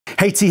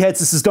Hey tea heads,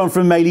 this is Gong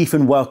from Mayleaf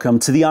and welcome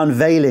to the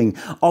unveiling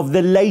of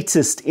the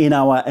latest in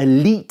our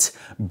elite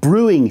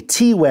brewing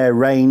teaware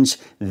range.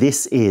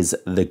 This is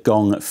the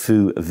Gong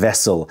Fu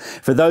Vessel.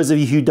 For those of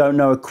you who don't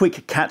know, a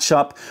quick catch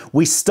up.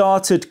 We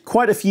started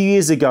quite a few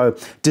years ago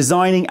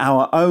designing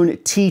our own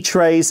tea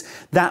trays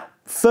that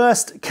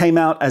first came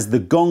out as the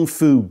Gong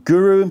Fu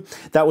Guru.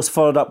 That was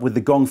followed up with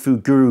the Gong Fu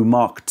Guru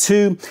Mark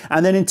II.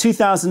 And then in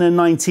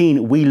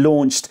 2019, we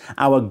launched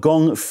our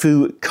Gong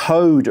Fu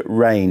Code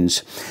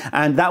range.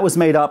 And that was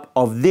made up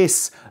of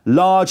this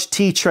large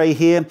tea tray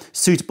here,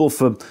 suitable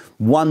for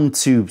 1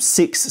 to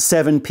 6,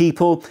 7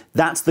 people.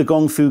 That's the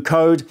Gong Fu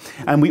Code.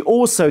 And we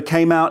also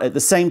came out at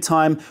the same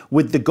time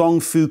with the Gong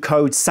Fu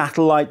Code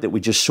Satellite that we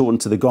just shortened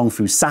to the Gong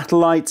Fu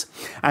Satellite.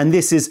 And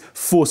this is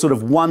for sort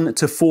of 1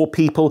 to 4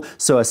 people,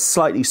 so a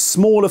slightly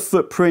smaller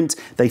footprint.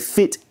 They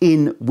fit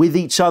in with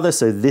each other,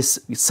 so this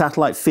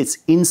satellite fits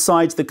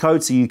inside the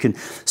code, so you can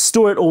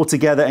store it all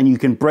together and you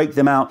can break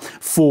them out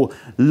for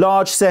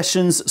large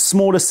sessions,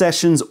 smaller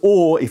sessions,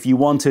 or if you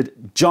wanted,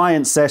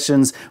 giant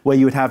sessions where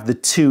you would have the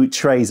 2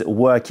 trays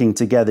working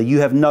together.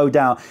 You have no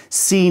doubt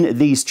seen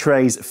these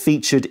trays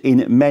featured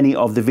in many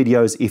of the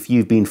videos if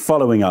you've been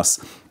following us.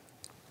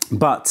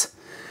 But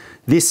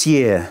this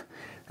year,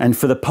 and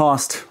for the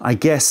past, I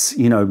guess,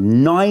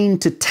 9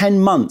 to 10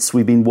 months,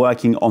 we've been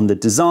working on the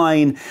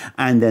design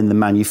and then the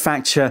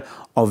manufacture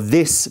of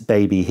this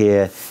baby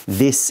here.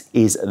 This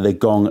is the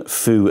Gong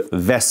Fu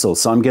Vessel.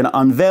 So I'm going to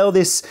unveil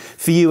this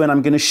for you and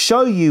I'm going to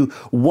show you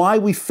why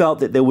we felt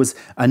that there was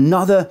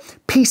another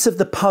piece of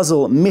the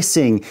puzzle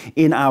missing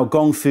in our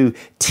Gong Fu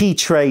tea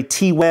tray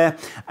teaware,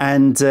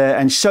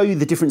 and show you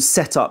the different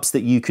setups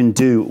that you can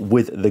do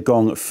with the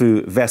Gong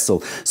Fu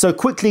Vessel. So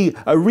quickly,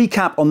 a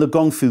recap on the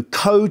Gong Fu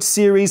Code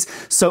series.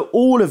 So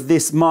all of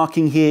this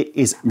marking here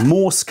is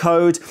Morse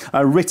code,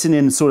 written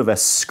in sort of a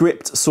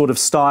script sort of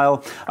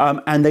style,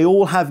 and they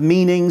all have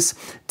meanings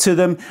to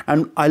them.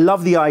 And I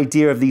love the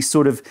idea of these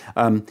sort of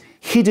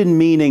hidden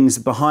meanings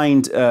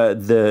behind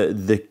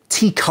the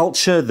tea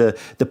culture,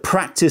 the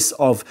practice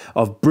of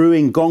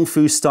brewing Gong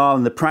Fu style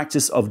and the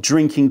practice of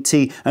drinking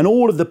tea and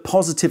all of the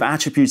positive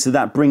attributes that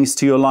that brings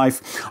to your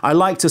life. I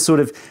like to sort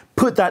of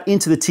put that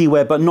into the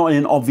teaware, but not in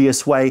an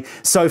obvious way.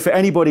 So for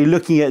anybody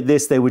looking at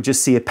this, they would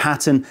just see a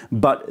pattern,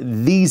 but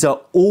these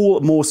are all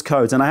Morse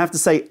codes. And I have to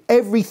say,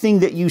 everything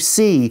that you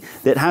see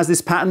that has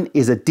this pattern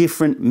is a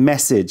different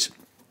message.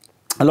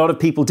 A lot of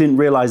people didn't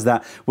realize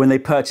that when they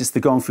purchased the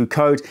Gong Fu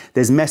Code.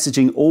 There's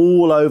messaging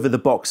all over the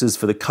boxes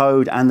for the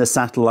code and the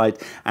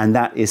satellite, and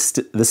that is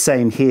the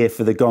same here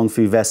for the Gong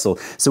Fu Vessel.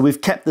 So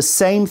we've kept the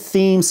same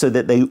theme so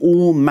that they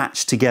all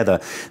match together.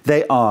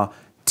 They are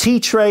tea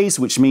trays,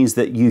 which means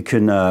that you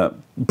can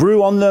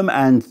brew on them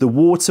and the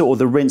water or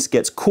the rinse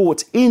gets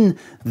caught in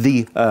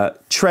the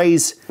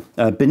trays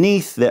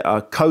beneath. They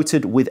are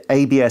coated with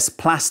ABS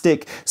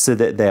plastic so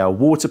that they are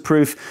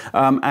waterproof,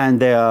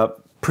 and they are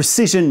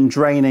precision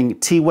draining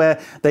teaware.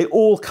 They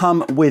all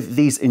come with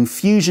these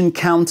infusion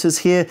counters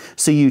here,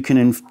 so you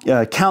can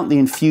count the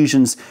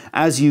infusions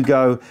as you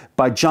go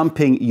by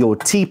jumping your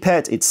tea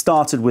pet. It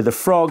started with a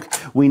frog.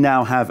 We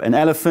now have an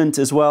elephant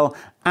as well,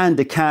 and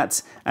a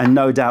cat, and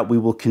no doubt we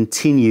will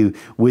continue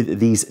with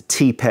these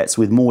tea pets,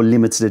 with more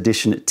limited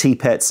edition tea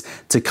pets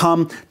to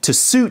come to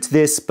suit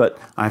this. But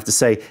I have to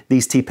say,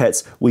 these tea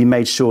pets, we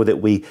made sure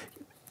that we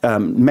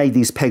made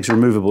these pegs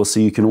removable, so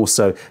you can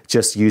also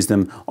just use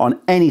them on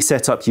any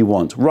setup you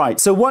want. Right,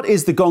 so what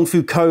is the Gong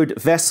Fu Code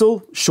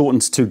Vessel,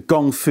 shortened to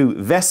Gong Fu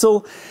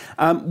Vessel?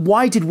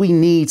 Why did we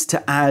need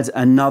to add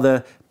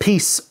another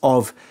piece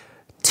of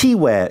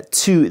teaware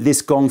to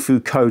this Gong Fu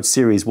Code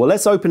series? Well,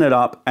 let's open it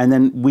up and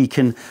then we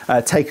can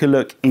take a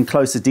look in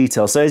closer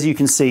detail. So as you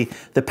can see,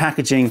 the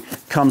packaging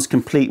comes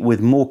complete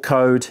with more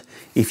code.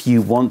 If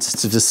you want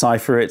to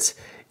decipher it,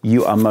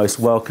 you are most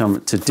welcome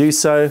to do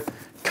so.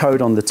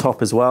 Code on the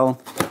top as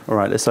well. All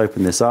right, let's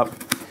open this up.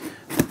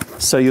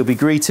 So you'll be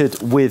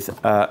greeted with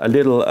a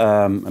little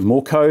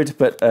more code,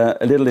 but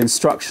a little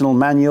instructional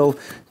manual,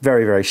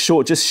 very, very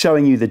short, just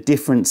showing you the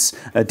different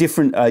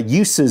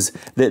uses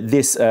that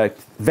this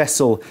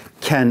vessel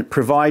can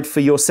provide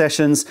for your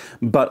sessions.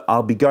 But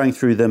I'll be going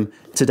through them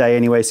today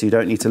anyway, so you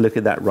don't need to look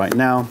at that right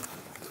now.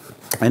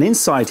 And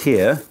inside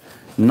here,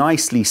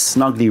 nicely,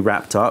 snugly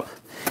wrapped up,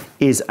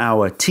 is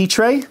our tea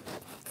tray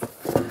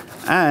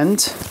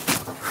and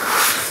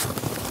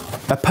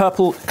a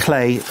purple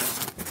clay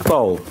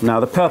bowl. Now,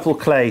 the purple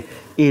clay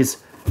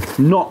is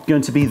not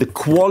going to be the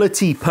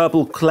quality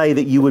purple clay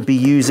that you would be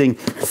using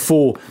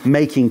for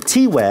making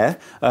teaware,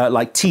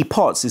 like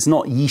teapots. It's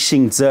not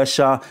Yixing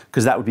Zesha,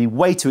 because that would be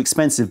way too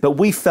expensive. But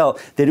we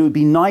felt that it would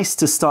be nice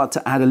to start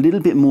to add a little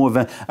bit more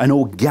of an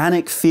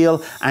organic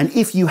feel. And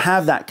if you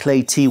have that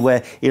clay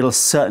teaware, it'll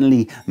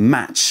certainly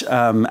match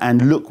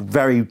and look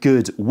very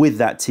good with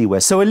that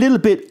teaware. So a little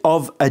bit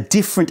of a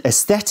different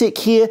aesthetic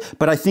here,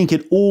 but I think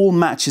it all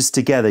matches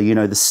together. You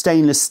know, the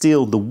stainless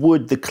steel, the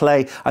wood, the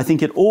clay, I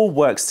think it all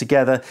works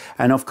together.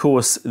 And of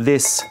course,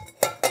 this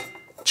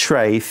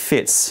tray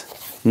fits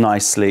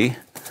nicely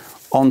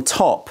on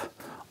top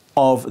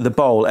of the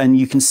bowl, and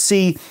you can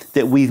see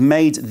that we've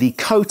made the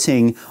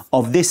coating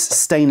of this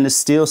stainless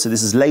steel. So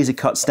this is laser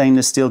cut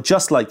stainless steel,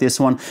 just like this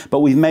one, but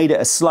we've made it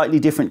a slightly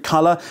different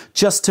color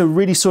just to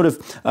really sort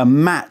of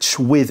match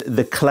with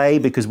the clay,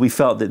 because we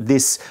felt that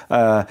this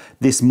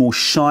this more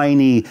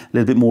shiny, a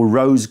little bit more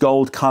rose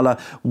gold color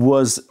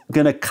was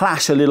going to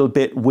clash a little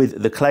bit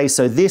with the clay.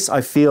 So this,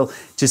 I feel,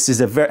 just is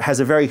has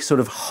a very sort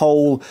of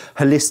whole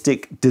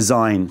holistic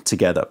design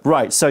together.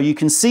 Right, so you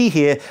can see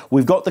here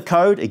we've got the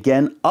code.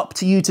 Again, up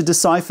to you to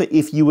decipher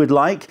if you would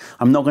like.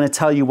 I'm not going to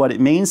tell you what it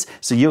means,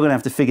 so you're going to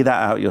have to figure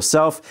that out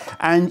yourself.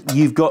 And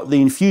you've got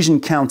the infusion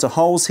counter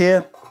holes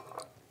here.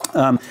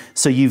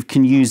 So you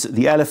can use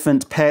the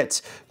elephant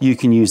pet, you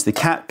can use the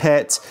cat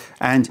pet,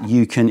 and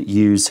you can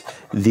use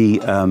the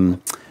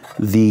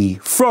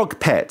frog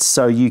pet.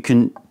 So you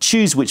can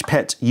choose which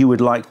pet you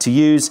would like to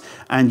use,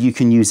 and you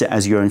can use it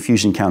as your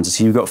infusion counter.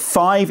 So you've got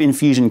 5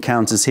 infusion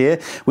counters here,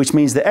 which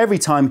means that every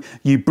time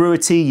you brew a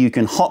tea, you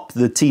can hop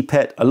the tea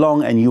pet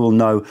along and you will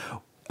know,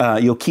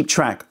 you'll keep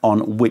track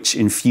on which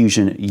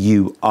infusion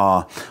you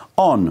are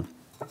on.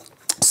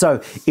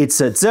 So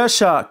it's a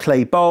Zhersha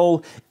clay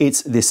bowl.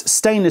 It's this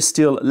stainless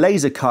steel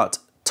laser cut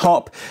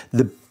top.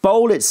 The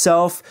bowl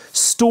itself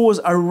stores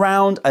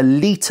around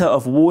 1 liter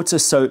of water,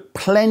 so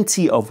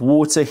plenty of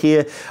water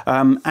here.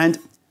 And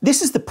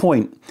this is the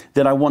point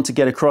that I want to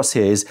get across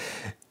here is,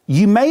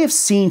 you may have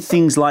seen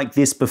things like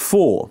this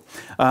before.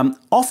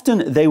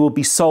 Often they will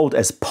be sold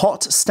as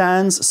pot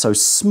stands, so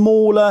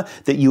smaller,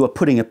 that you are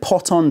putting a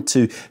pot on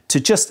to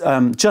just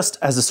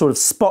as a sort of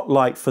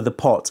spotlight for the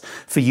pot,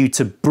 for you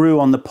to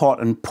brew on the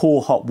pot and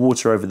pour hot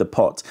water over the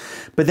pot.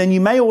 But then you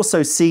may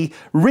also see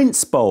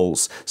rinse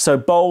bowls, so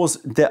bowls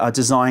that are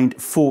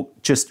designed for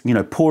just, you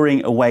know,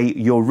 pouring away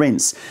your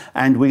rinse.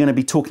 And we're going to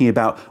be talking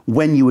about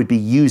when you would be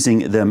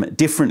using them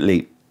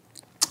differently.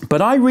 But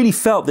I really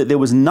felt that there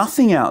was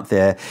nothing out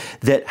there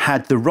that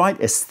had the right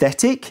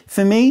aesthetic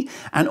for me,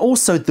 and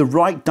also the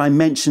right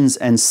dimensions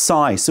and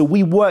size. So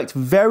we worked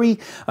very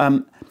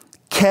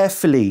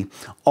carefully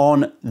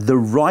on the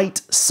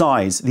right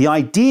size. The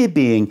idea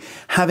being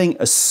having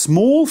a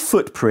small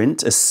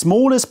footprint, as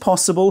small as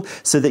possible,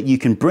 so that you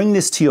can bring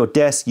this to your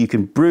desk, you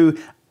can brew,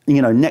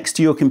 you know, next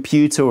to your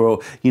computer,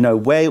 or, you know,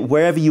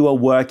 wherever you are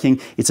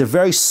working. It's a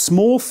very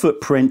small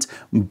footprint,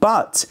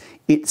 but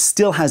it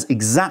still has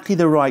exactly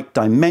the right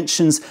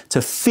dimensions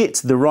to fit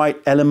the right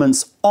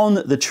elements on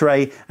the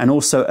tray, and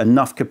also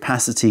enough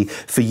capacity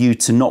for you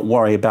to not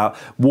worry about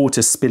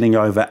water spilling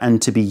over and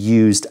to be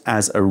used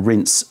as a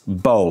rinse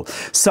bowl.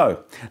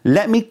 So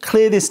let me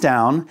clear this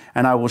down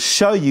and I will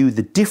show you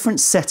the different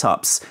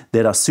setups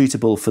that are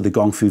suitable for the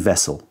Gong Fu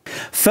Vessel.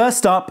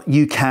 First up,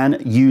 you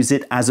can use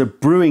it as a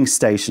brewing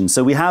station.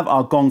 So we have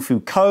our Gong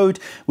Fu code,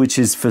 which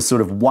is for sort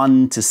of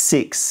 1 to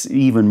 6,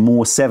 even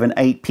more 7,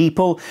 8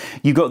 people.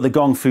 You've got the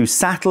Gong Fu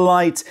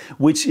satellite,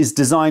 which is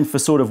designed for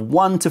sort of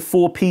 1 to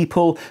 4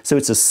 people. So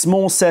it's a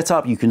small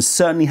setup. You can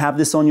certainly have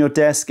this on your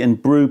desk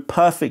and brew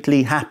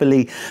perfectly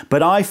happily.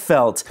 But I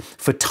felt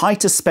for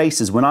tighter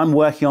spaces, when I'm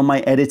working on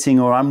my editing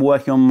or I'm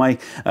working on my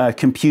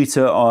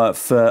computer or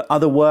for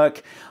other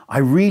work, I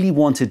really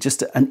wanted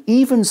just an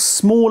even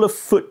smaller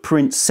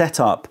footprint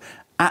setup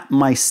at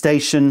my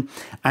station,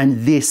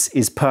 and this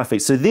is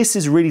perfect. So this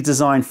is really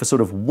designed for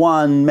sort of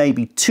 1,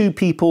 maybe 2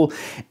 people,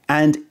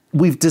 and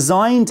we've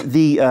designed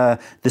the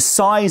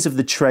size of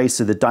the tray,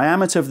 so the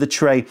diameter of the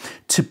tray,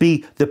 to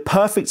be the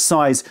perfect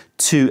size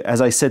to, as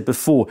I said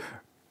before,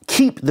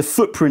 keep the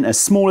footprint as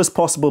small as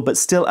possible, but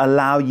still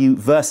allow you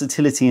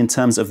versatility in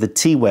terms of the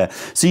teaware.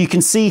 So you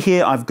can see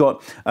here I've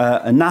got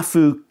a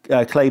Nafu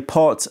clay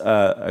pot,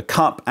 a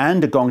cup,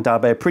 and a gong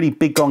dabe, a pretty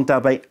big gong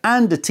dabe,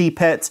 and a tea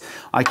pet.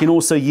 I can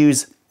also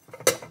use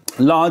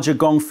larger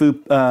Gong Fu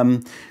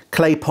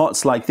clay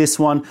pots like this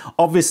one.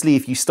 Obviously,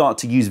 if you start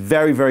to use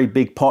very, very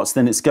big pots,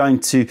 then it's going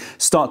to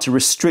start to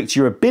restrict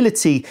your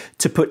ability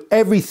to put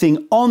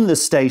everything on the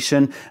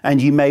station,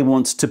 and you may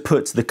want to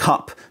put the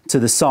cup to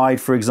the side,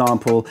 for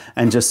example,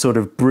 and just sort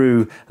of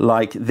brew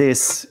like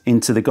this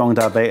into the gong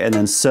dabe and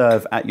then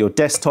serve at your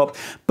desktop.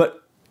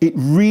 But it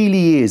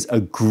really is a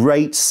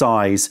great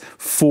size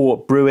for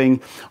brewing.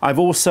 I've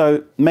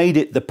also made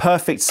it the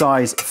perfect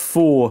size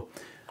for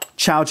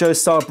Chaozhou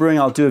style brewing.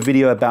 I'll do a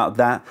video about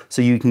that.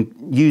 So you can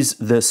use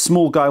the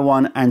small guy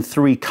one and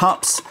 3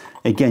 cups.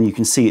 Again, you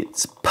can see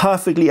it's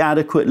perfectly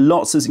adequate,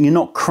 lots of, you're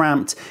not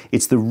cramped,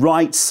 it's the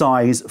right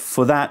size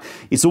for that.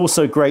 It's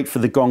also great for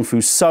the Gong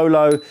Fu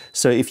Solo.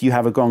 So if you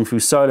have a Gong Fu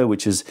Solo,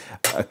 which is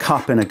a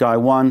cup and a guy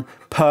one,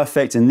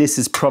 perfect. And this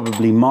is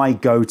probably my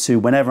go-to.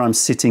 Whenever I'm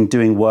sitting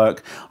doing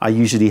work, I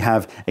usually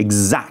have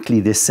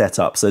exactly this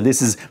setup. So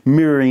this is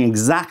mirroring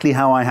exactly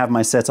how I have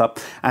my setup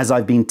as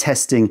I've been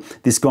testing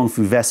this Gong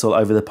Fu Vessel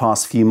over the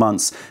past few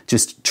months,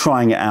 just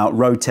trying it out,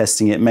 road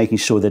testing it, making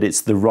sure that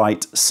it's the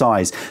right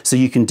size. So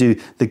you can do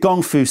the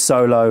Gong Fu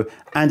Solo, solo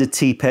and a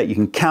teapot. You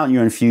can count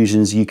your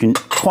infusions. You can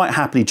quite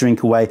happily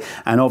drink away.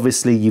 And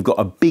obviously you've got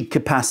a big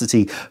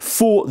capacity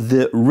for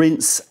the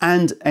rinse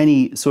and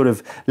any sort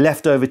of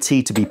leftover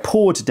tea to be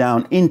poured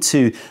down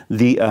into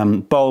the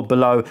bowl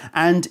below.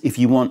 And if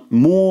you want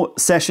more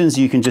sessions,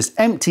 you can just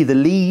empty the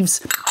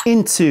leaves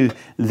into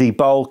the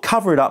bowl,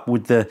 cover it up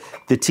with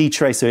the tea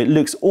tray so it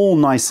looks all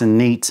nice and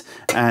neat,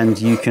 and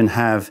you can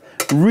have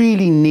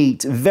really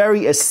neat,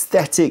 very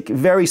aesthetic,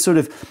 very sort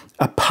of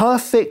a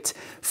perfect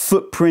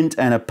footprint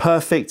and a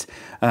perfect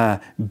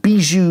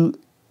bijou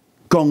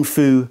Gong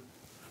Fu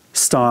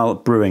style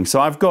brewing.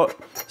 So I've got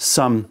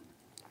some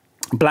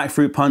black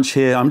fruit punch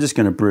here. I'm just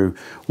going to brew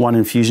one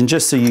infusion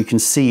just so you can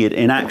see it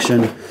in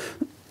action.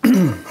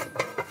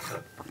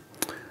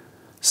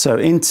 So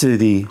into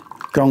the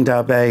Gong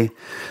Dao Bei.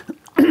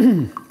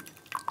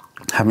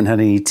 Haven't had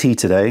any tea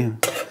today.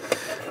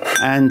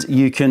 And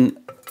you can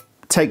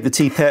take the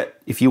teapot.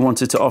 If you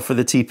wanted to offer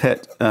the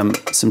teapot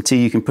some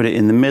tea, you can put it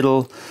in the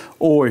middle.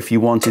 Or if you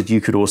wanted,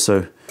 you could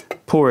also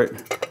pour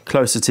it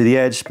closer to the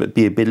edge, but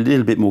be a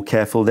little bit more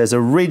careful. There's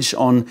a ridge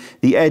on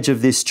the edge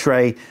of this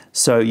tray,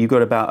 so you've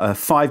got about a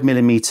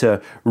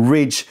 5mm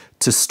ridge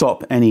to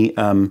stop any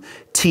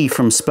tea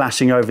from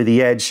splashing over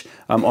the edge.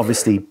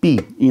 Obviously,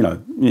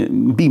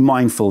 be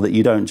mindful that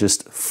you don't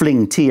just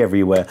fling tea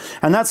everywhere.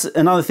 And that's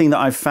another thing that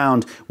I've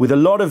found with a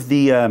lot of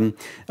the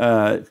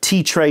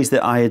tea trays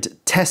that I had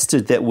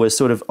tested that were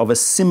sort of a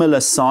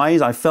similar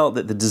size. I felt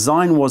that the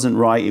design wasn't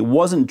right. It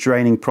wasn't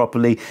draining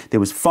properly. There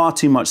was far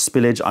too much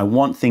spillage. I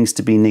want things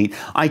to be neat.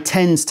 I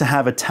tend to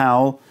have a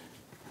towel.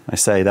 I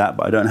say that,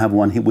 but I don't have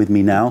one with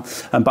me now.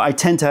 But I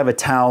tend to have a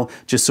towel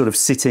just sort of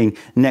sitting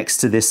next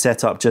to this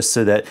setup, just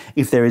so that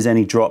if there is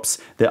any drops,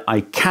 that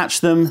I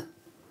catch them.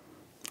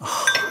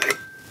 Oh,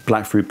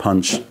 black fruit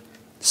punch,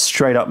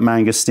 straight up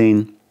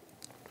mangosteen.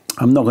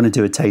 I'm not going to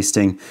do a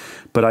tasting,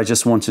 but I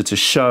just wanted to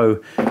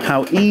show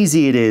how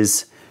easy it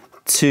is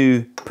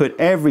to put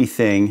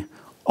everything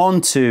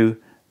onto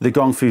the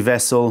Gong Fu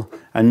Vessel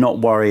and not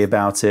worry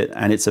about it,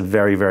 and it's a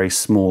very, very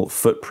small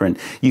footprint.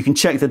 You can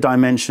check the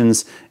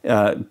dimensions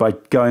by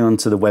going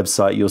onto the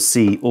website. You'll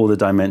see all the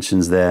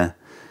dimensions there.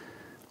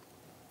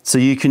 So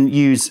you can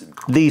use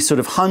these sort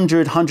of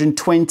 100,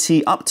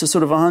 120, up to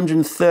sort of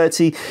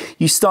 130.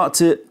 You start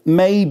to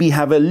maybe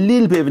have a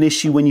little bit of an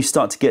issue when you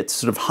start to get to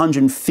sort of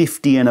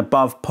 150 and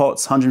above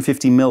pots,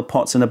 150ml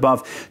pots and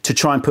above, to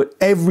try and put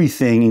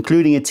everything,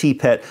 including a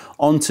teapot,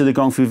 onto the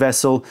Gong Fu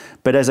Vessel.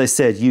 But as I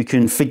said, you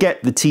can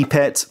forget the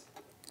teapot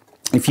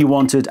if you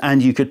wanted,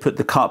 and you could put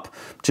the cup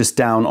just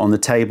down on the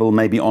table,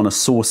 maybe on a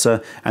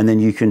saucer, and then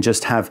you can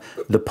just have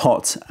the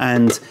pot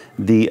and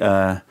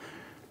the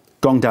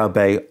Gong Dao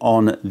Bei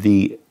on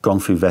the Gong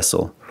Fu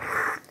Vessel.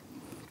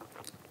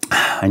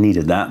 I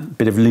needed that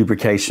bit of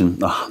lubrication.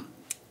 Oh,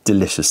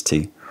 delicious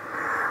tea.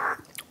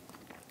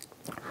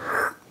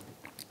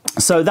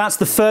 So that's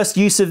the first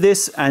use of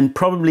this, and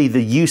probably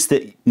the use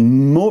that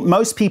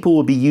most people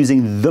will be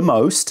using the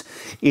most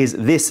is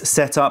this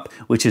setup,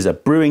 which is a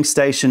brewing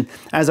station.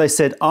 As I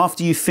said,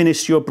 after you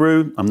finish your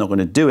brew, I'm not going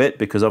to do it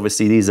because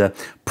obviously these are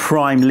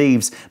prime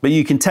leaves, but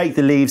you can take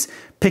the leaves,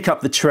 pick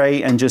up the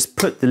tray and just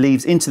put the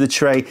leaves into the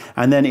tray,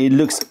 and then it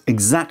looks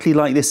exactly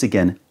like this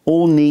again.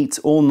 All neat,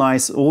 all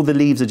nice. All the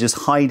leaves are just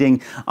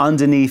hiding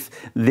underneath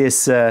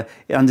this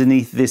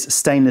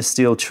stainless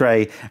steel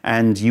tray,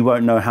 and you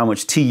won't know how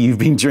much tea you've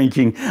been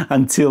drinking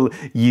until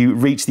you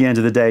reach the end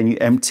of the day and you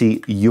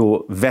empty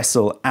your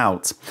vessel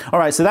out. All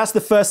right, so that's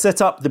the first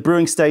setup, the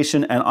brewing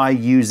station, and I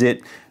use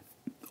it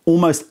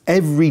almost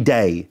every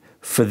day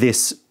for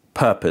this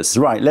purpose.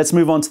 Right, let's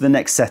move on to the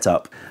next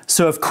setup.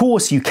 So of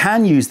course you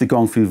can use the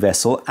Gong Fu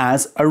Vessel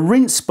as a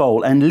rinse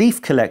bowl and leaf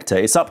collector.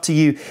 It's up to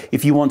you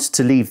if you want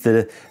to leave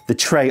the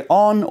tray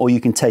on, or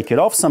you can take it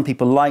off. Some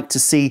people like to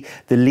see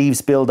the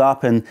leaves build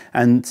up and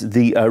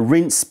the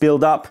rinse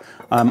build up.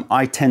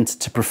 I tend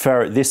to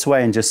prefer it this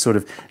way and just sort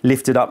of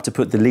lift it up to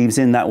put the leaves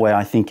in. That way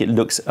I think it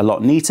looks a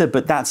lot neater,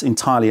 but that's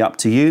entirely up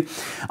to you.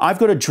 I've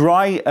got a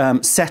dry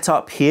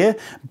setup here,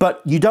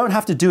 but you don't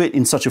have to do it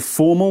in such a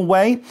formal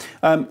way.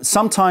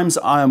 Sometimes,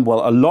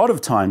 well, a lot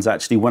of times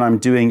actually, when I'm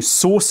doing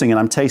sourcing and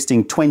I'm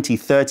tasting 20,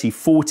 30,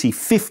 40,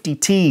 50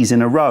 teas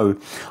in a row,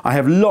 I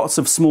have lots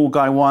of small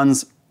guy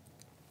ones,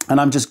 and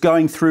I'm just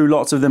going through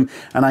lots of them,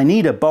 and I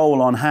need a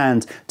bowl on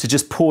hand to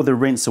just pour the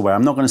rinse away.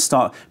 I'm not going to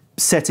start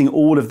setting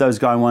all of those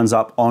going ones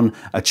up on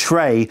a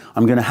tray.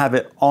 I'm going to have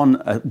it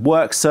on a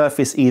work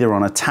surface, either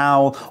on a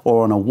towel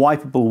or on a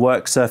wipeable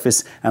work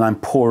surface, and I'm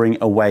pouring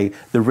away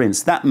the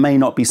rinse. That may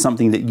not be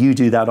something that you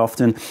do that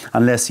often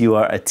unless you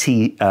are a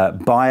tea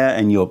buyer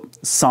and you're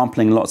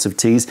sampling lots of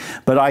teas,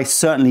 but I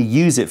certainly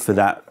use it for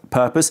that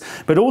purpose.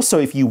 But also,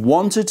 if you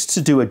wanted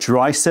to do a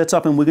dry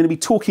setup, and we're going to be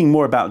talking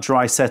more about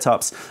dry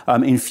setups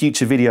in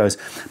future videos,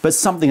 but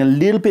something a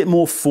little bit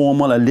more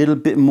formal, a little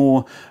bit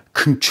more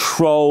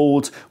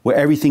controlled, where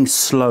everything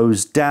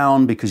slows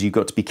down because you've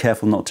got to be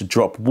careful not to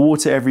drop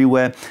water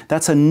everywhere.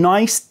 That's a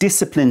nice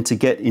discipline to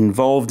get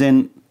involved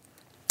in.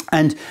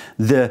 And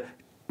the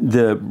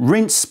the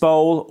rinse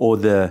bowl or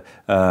the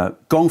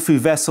Gong Fu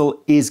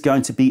vessel is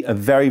going to be a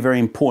very, very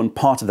important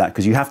part of that,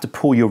 because you have to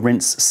pour your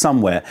rinse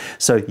somewhere.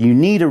 So you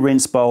need a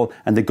rinse bowl,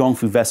 and the Gong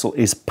Fu vessel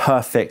is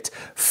perfect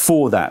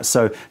for that.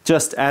 So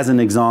just as an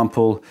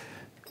example,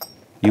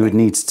 you would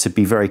need to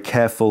be very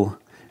careful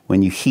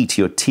when you heat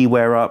your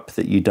teaware up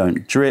that you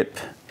don't drip.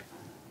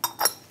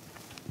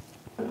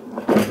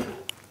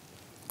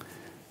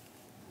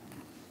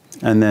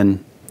 And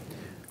then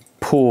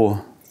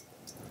pour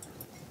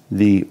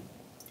the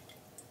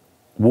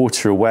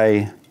water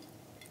away.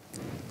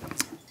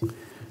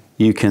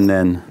 You can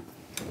then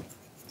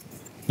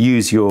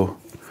use your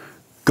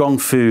Gong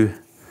Fu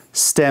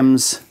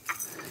stems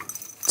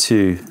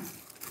to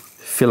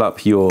fill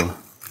up your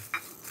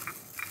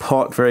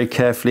pot very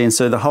carefully. And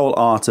so the whole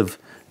art of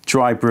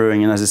dry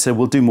brewing, and as I said,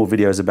 we'll do more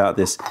videos about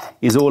this,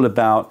 is all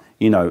about,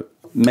 you know,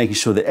 making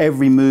sure that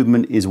every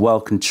movement is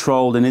well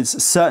controlled, and it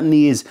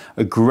certainly is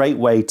a great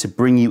way to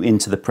bring you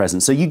into the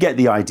present. So you get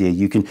the idea.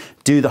 You can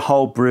do the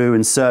whole brew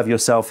and serve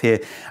yourself here,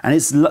 and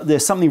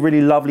there's something really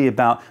lovely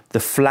about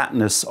the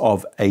flatness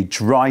of a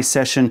dry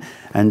session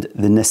and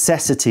the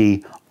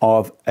necessity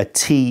of a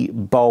tea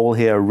bowl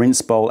here, a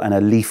rinse bowl, and a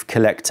leaf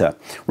collector,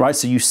 right?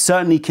 So you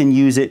certainly can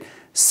use it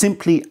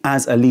simply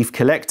as a leaf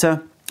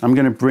collector. I'm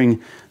going to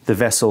bring the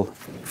vessel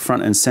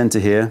front and center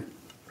here,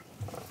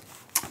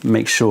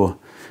 make sure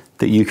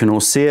that you can all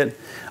see it.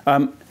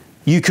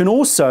 You can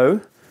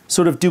also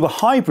sort of do a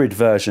hybrid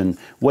version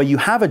where you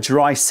have a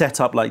dry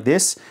setup like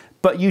this,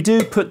 but you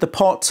do put the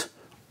pot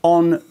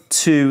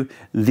onto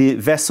the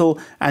vessel,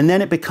 and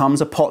then it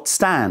becomes a pot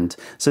stand.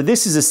 So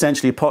this is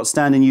essentially a pot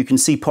stand, and you can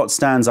see pot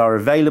stands are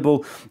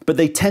available, but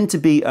they tend to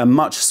be a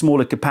much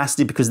smaller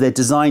capacity because they're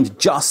designed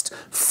just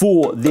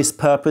for this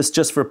purpose,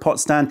 just for a pot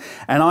stand.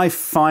 And I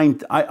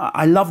find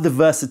I love the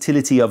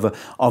versatility of a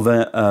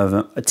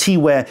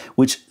teaware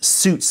which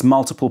suits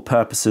multiple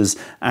purposes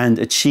and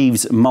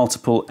achieves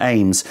multiple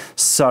aims.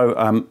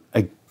 So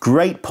a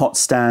great pot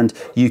stand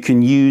you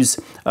can use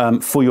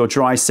for your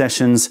dry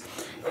sessions.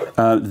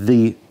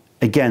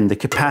 Again, the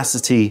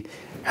capacity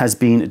has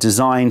been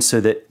designed so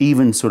that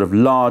even sort of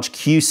large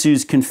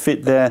kyusus can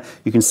fit there.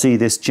 You can see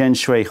this Jen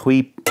Shui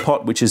Hui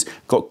pot, which has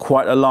got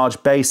quite a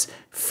large base,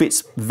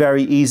 fits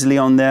very easily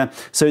on there.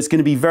 So it's going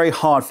to be very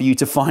hard for you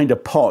to find a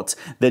pot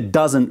that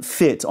doesn't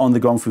fit on the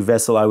Gong Fu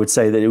vessel. I would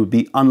say that it would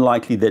be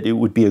unlikely that it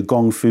would be a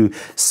Gong Fu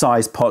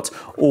size pot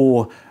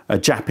or a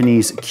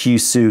Japanese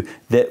kyusu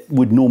that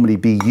would normally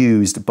be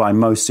used by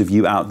most of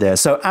you out there.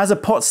 So as a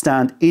pot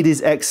stand, it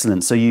is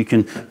excellent. So you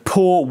can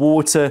pour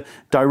water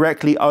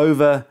directly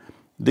over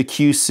the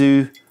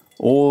kyusu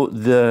or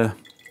the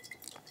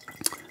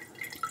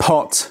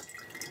pot,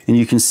 and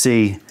you can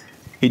see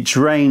it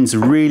drains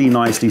really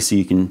nicely, so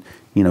you can,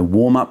 you know,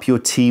 warm up your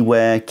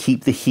teaware,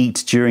 keep the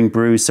heat during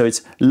brew. So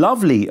it's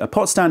lovely. A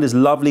pot stand is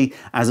lovely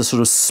as a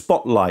sort of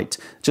spotlight,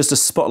 just a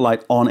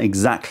spotlight on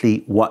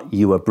exactly what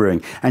you are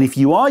brewing. And if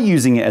you are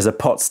using it as a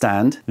pot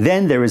stand,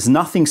 then there is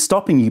nothing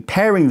stopping you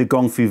pairing the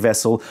Gong Fu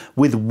vessel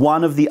with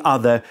one of the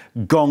other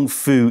Gong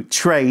Fu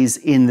trays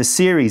in the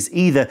series,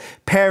 either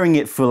pairing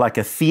it for like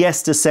a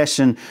fiesta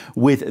session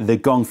with the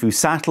Gong Fu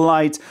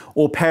satellite,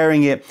 or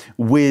pairing it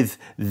with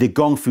the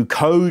Gong Fu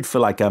code for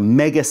like a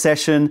mega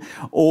session,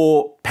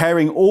 or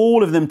pairing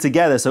all of them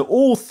together. So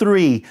all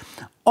three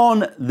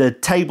on the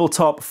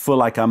tabletop for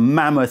like a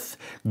mammoth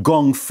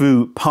Gong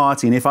Fu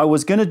party. And if I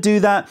was going to do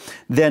that,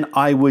 then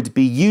I would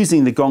be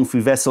using the Gong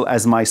Fu vessel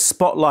as my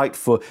spotlight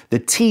for the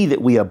tea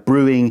that we are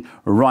brewing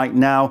right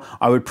now.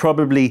 I would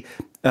probably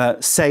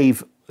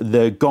save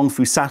the Gong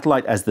Fu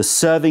satellite as the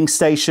serving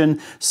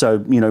station.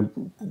 So, you know,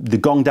 the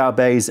gong dao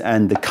bays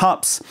and the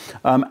cups,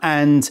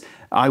 and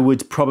I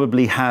would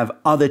probably have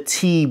other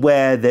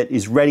teaware that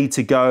is ready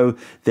to go,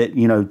 that,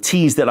 you know,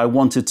 teas that I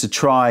wanted to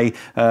try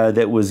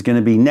that was going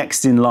to be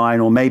next in line,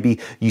 or maybe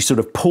you sort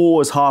of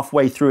pause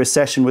halfway through a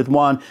session with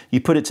one,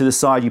 you put it to the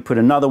side, you put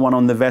another one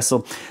on the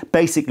vessel.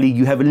 Basically,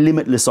 you have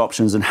limitless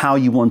options on how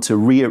you want to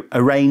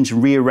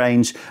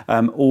rearrange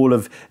all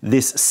of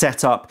this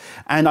setup.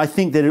 And I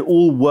think that it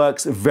all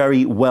works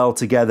very well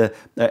together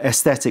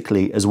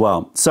aesthetically as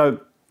well.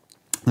 So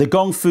the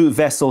Gong Fu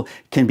vessel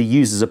can be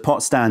used as a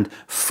pot stand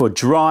for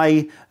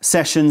dry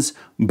sessions,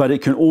 but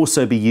it can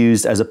also be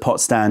used as a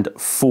pot stand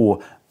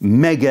for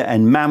mega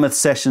and mammoth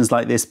sessions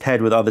like this,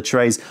 paired with other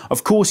trays.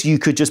 Of course, you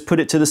could just put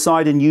it to the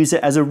side and use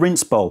it as a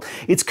rinse bowl.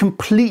 It's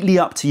completely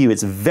up to you.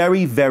 It's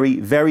very, very,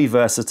 very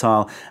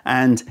versatile.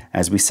 And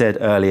as we said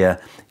earlier,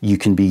 you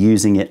can be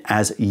using it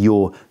as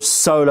your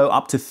solo,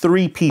 up to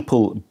 3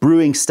 people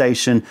brewing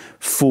station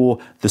for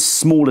the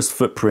smallest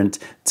footprint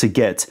to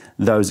get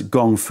those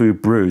Gong Fu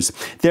brews.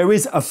 There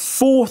is a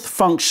fourth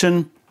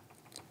function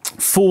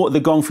for the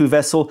Gong Fu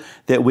vessel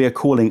that we are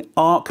calling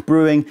arc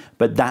brewing,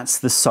 but that's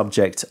the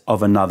subject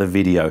of another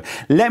video.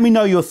 Let me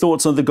know your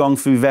thoughts on the Gong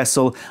Fu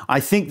vessel. I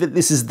think that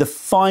this is the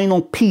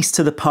final piece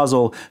to the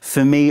puzzle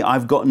for me.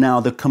 I've got now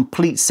the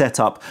complete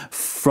setup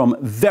from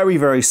very,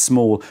 very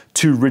small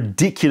to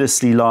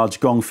ridiculously large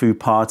Gong Fu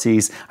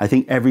parties. I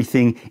think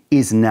everything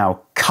is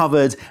now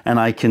covered, and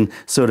I can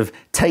sort of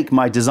take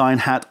my design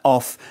hat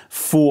off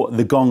for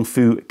the Gong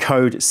Fu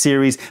Code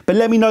series. But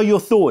let me know your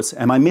thoughts.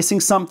 Am I missing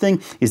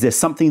something? Is there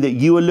something that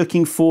you are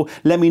looking for?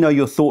 Let me know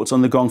your thoughts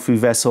on the Gong Fu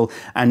Vessel,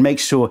 and make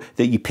sure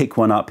that you pick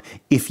one up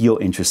if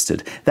you're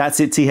interested. That's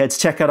it, tea heads.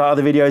 Check out our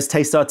other videos,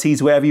 taste our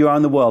teas wherever you are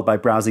in the world by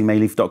browsing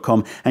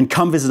mayleaf.com, and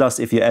come visit us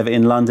if you're ever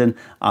in London.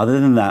 Other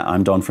than that,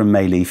 I'm Don from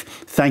Mayleaf.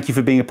 Thank you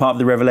for being a part of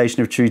the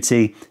revelation of true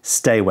tea.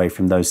 Stay away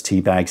from those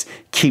tea bags.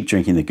 Keep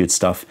drinking the good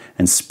stuff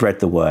and spread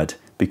the word,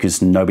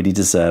 because nobody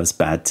deserves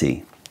bad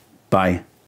tea. Bye.